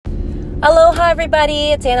Aloha,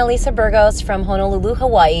 everybody. It's Annalisa Burgos from Honolulu,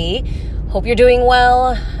 Hawaii. Hope you're doing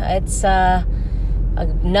well. It's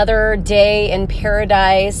another day in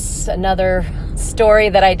paradise, another story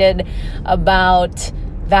that I did about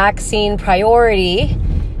vaccine priority.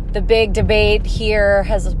 The big debate here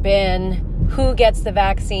has been who gets the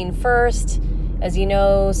vaccine first. As you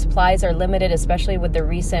know, supplies are limited, especially with the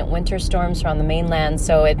recent winter storms on the mainland,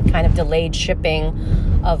 so it kind of delayed shipping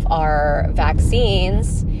of our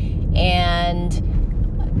vaccines. And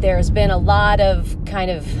there's been a lot of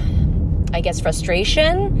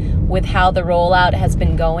frustration with how the rollout has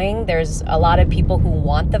been going. There's a lot of people who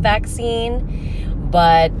want the vaccine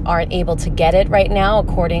but aren't able to get it right now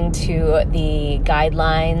according to the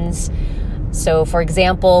guidelines. So, for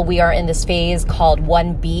example, we are in this phase called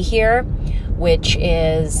 1B here, which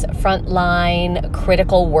is frontline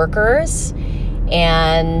critical workers.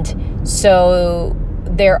 And so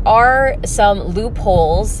there are some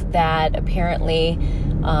loopholes that apparently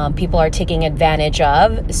people are taking advantage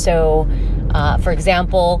of. So, for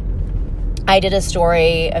example, I did a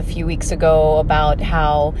story a few weeks ago about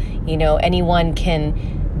how, anyone can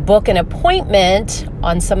book an appointment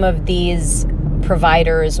on some of these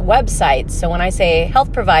providers' websites. So when I say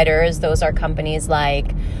health providers, those are companies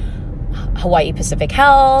like Hawaii Pacific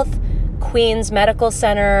Health, Queens Medical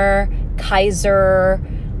Center, Kaiser,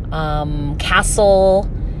 Castle.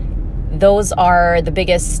 Those are the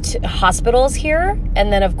biggest hospitals here.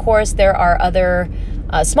 And then, of course, there are other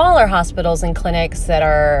smaller hospitals and clinics that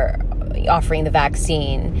are offering the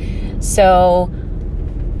vaccine. So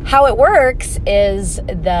how it works is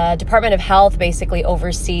the Department of Health basically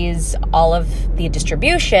oversees all of the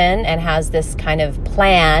distribution and has this kind of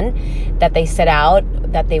plan that they set out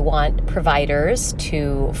that they want providers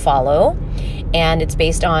to follow. And it's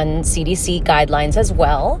based on CDC guidelines as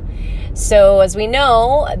well. So as we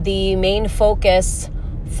know, the main focus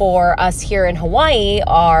for us here in Hawaii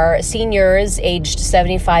are seniors aged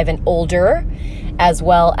 75 and older, as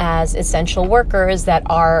well as essential workers that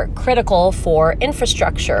are critical for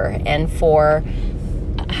infrastructure and for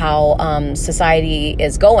how society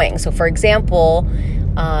is going. So, for example,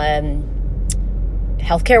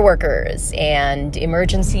 healthcare workers and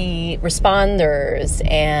emergency responders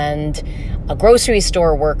and grocery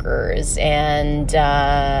store workers and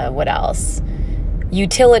what else?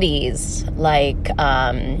 Utilities like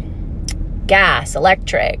gas,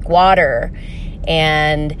 electric, water.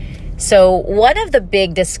 And so one of the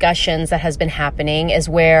big discussions that has been happening is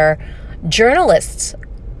where journalists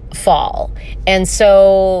fall. And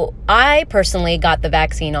so I personally got the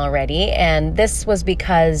vaccine already, and this was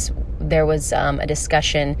because there was a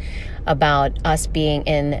discussion about us being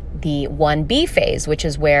in the 1B phase, which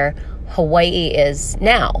is where Hawaii is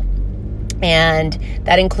now. And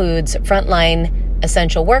that includes frontline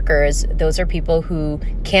essential workers. Those are people who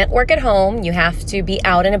can't work at home. You have to be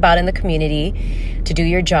out and about in the community to do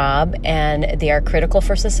your job, and they are critical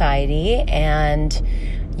for society, and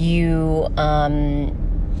you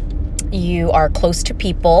are close to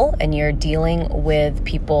people and you're dealing with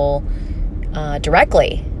people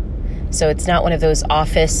directly. So it's not one of those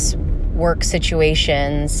office work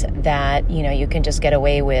situations that, you can just get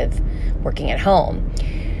away with working at home.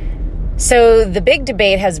 So the big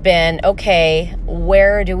debate has been, okay,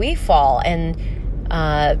 where do we fall? And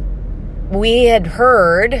we had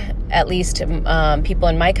heard, at least people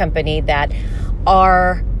in my company, that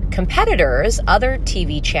our competitors, other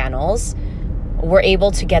TV channels, were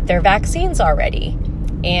able to get their vaccines already.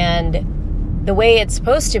 And the way it's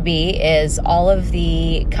supposed to be is all of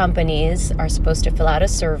the companies are supposed to fill out a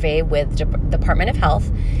survey with the Department of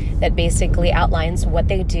Health that basically outlines what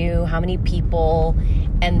they do, how many people,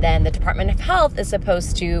 and then the Department of Health is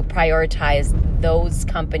supposed to prioritize those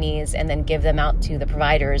companies and then give them out to the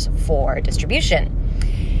providers for distribution.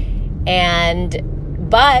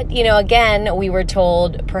 But, again, we were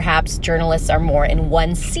told perhaps journalists are more in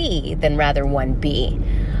 1C than rather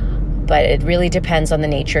 1B. But it really depends on the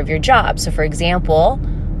nature of your job. So, for example,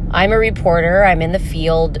 I'm a reporter. I'm in the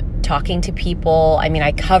field talking to people.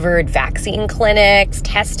 I covered vaccine clinics,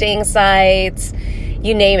 testing sites,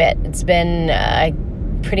 you name it. It's been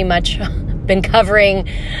pretty much been covering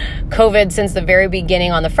COVID since the very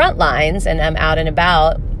beginning on the front lines, and I'm out and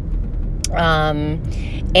about.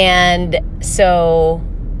 And so,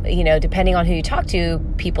 depending on who you talk to,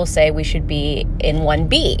 people say we should be in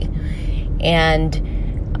 1B. And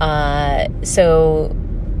so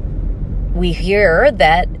we hear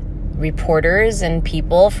that reporters and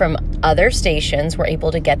people from other stations were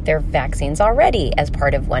able to get their vaccines already as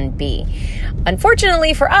part of 1B.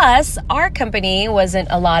 Unfortunately for us, our company wasn't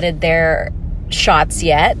allotted their shots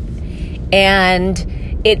yet.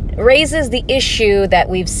 And it raises the issue that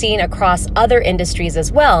we've seen across other industries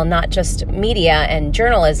as well, not just media and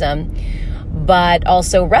journalism, but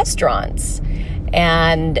also restaurants.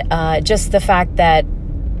 And just the fact that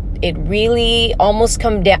it really almost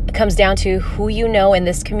comes down to who you know in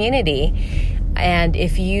this community. And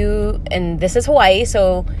and this is Hawaii,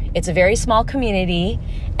 so it's a very small community.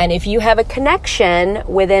 And if you have a connection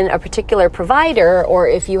within a particular provider, or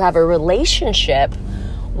if you have a relationship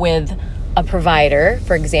with a provider,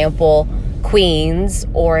 for example, Queens,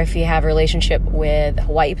 or if you have a relationship with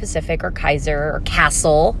Hawaii Pacific or Kaiser or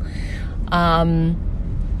Castle,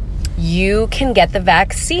 you can get the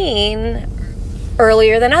vaccine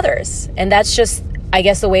earlier than others. And that's just, I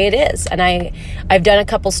guess, the way it is. And I've done a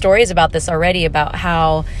couple stories about this already, about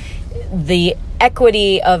how the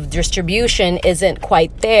equity of distribution isn't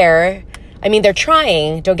quite there. I mean, they're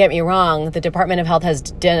trying, don't get me wrong. The Department of Health has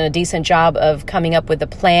done a decent job of coming up with a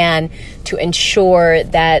plan to ensure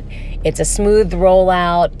that it's a smooth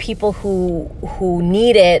rollout. People who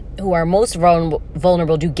need it, who are most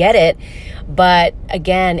vulnerable, do get it. But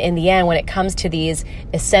again, in the end, when it comes to these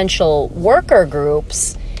essential worker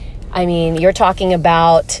groups, I mean, you're talking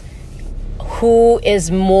about who is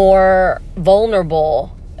more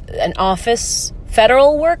vulnerable. An office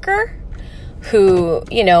federal worker who,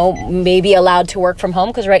 may be allowed to work from home,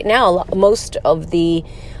 because right now most of the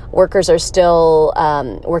workers are still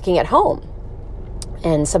working at home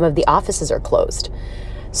and some of the offices are closed.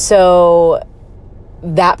 So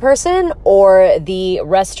that person, or the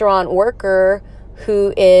restaurant worker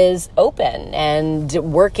who is open and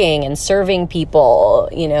working and serving people,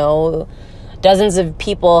 dozens of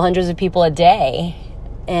people, hundreds of people a day.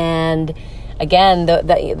 And again,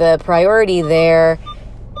 the priority there,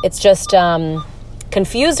 it's just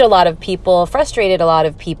confused a lot of people, frustrated a lot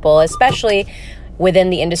of people, especially within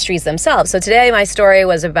the industries themselves. So today my story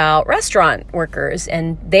was about restaurant workers,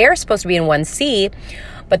 and they're supposed to be in 1C,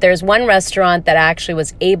 but there's one restaurant that actually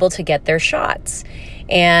was able to get their shots.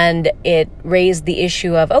 And it raised the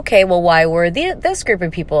issue of, okay, well, why were this group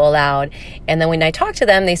of people allowed? And then when I talked to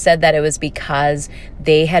them, they said that it was because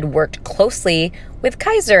they had worked closely with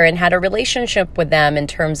Kaiser and had a relationship with them in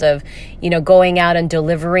terms of, going out and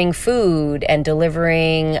delivering food and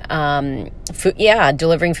delivering food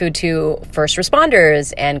to first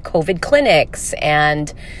responders and COVID clinics.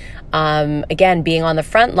 And again, being on the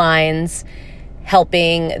front lines,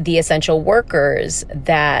 helping the essential workers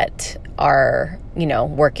that are,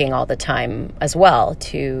 working all the time as well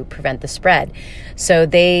to prevent the spread. So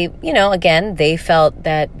they, again, they felt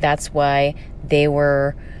that that's why they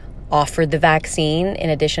were offered the vaccine, in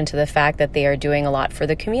addition to the fact that they are doing a lot for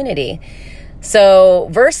the community. So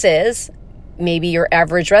versus maybe your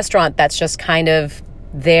average restaurant that's just kind of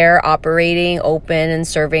there operating open and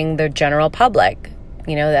serving the general public.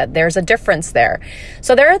 That there's a difference there.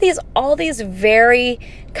 So there are all these very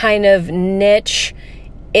kind of niche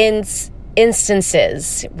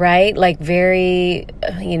instances, right? Like very,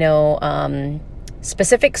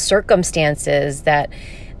 specific circumstances that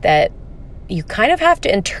you kind of have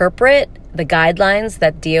to interpret the guidelines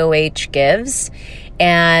that DOH gives.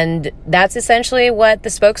 And that's essentially what the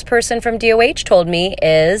spokesperson from DOH told me,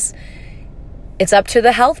 is it's up to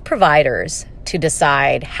the health providers to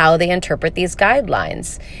decide how they interpret these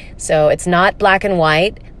guidelines. So it's not black and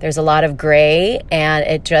white. There's a lot of gray, and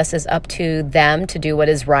it just is up to them to do what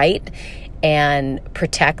is right and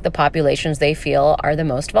protect the populations they feel are the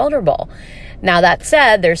most vulnerable. Now, that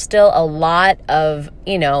said, there's still a lot of,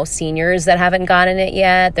 seniors that haven't gotten it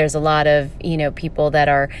yet. There's a lot of, people that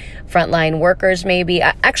are frontline workers maybe.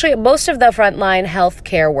 Actually, most of the frontline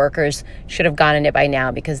healthcare workers should have gotten it by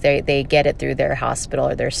now, because they get it through their hospital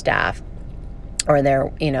or their staff or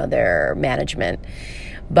their management.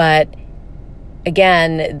 But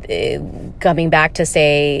again, coming back to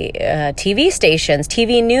say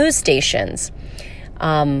TV news stations,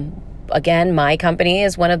 again, my company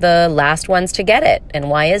is one of the last ones to get it. And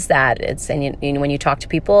why is that? When you talk to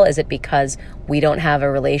people, is it because we don't have a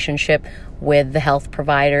relationship with the health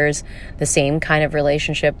providers, the same kind of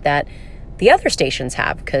relationship that the other stations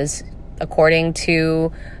have? Because according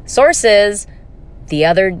to sources, the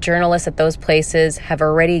other journalists at those places have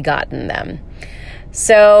already gotten them.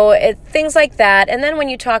 So things like that. And then when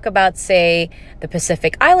you talk about, say, the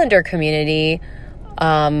Pacific Islander community,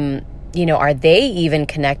 are they even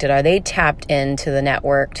connected? Are they tapped into the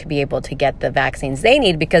network to be able to get the vaccines they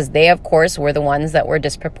need? Because they, of course, were the ones that were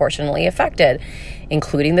disproportionately affected,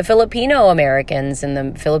 including the Filipino Americans in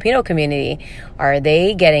the Filipino community. Are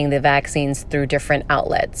they getting the vaccines through different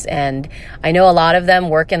outlets? And I know a lot of them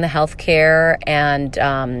work in the healthcare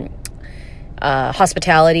and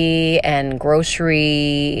hospitality and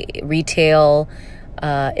grocery retail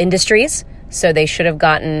industries. So they should have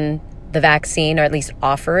gotten the vaccine, or at least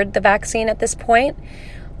offered the vaccine at this point.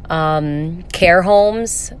 Care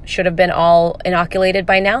homes should have been all inoculated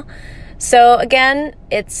by now. So again,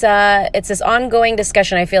 it's this ongoing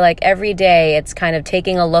discussion. I feel like every day it's kind of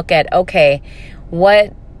taking a look at, okay,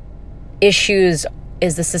 what issues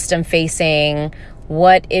is the system facing?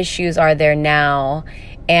 What issues are there now?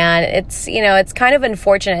 And it's, it's kind of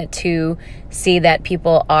unfortunate to see that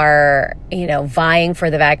people are, vying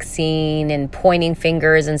for the vaccine and pointing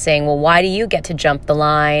fingers and saying, well, why do you get to jump the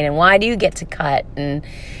line? And why do you get to cut? And,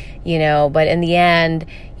 but in the end,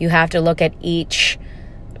 you have to look at each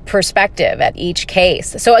perspective, at each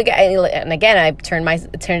case. So again, I turn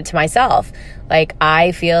it to myself. Like,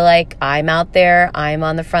 I feel like I'm out there, I'm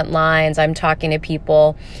on the front lines, I'm talking to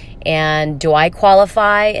people. And do I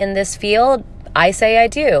qualify in this field? I say I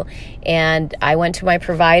do. And I went to my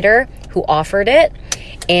provider who offered it,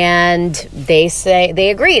 and they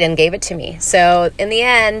agreed and gave it to me. So in the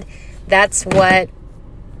end, that's what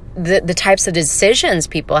the types of decisions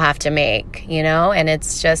people have to make, and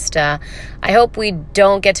it's just, I hope we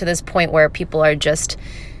don't get to this point where people are just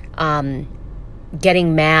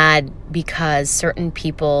getting mad because certain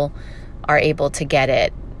people are able to get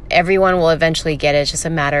it. Everyone will eventually get it. It's just a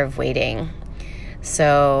matter of waiting.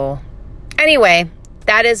 So anyway,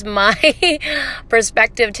 that is my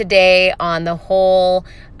perspective today on the whole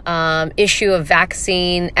issue of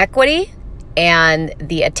vaccine equity and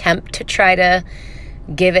the attempt to try to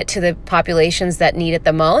give it to the populations that need it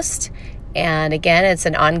the most. And again, it's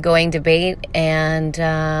an ongoing debate, and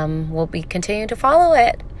we'll be continuing to follow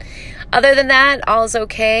it. Other than that, all's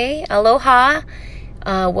okay. Aloha.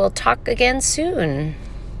 We'll talk again soon.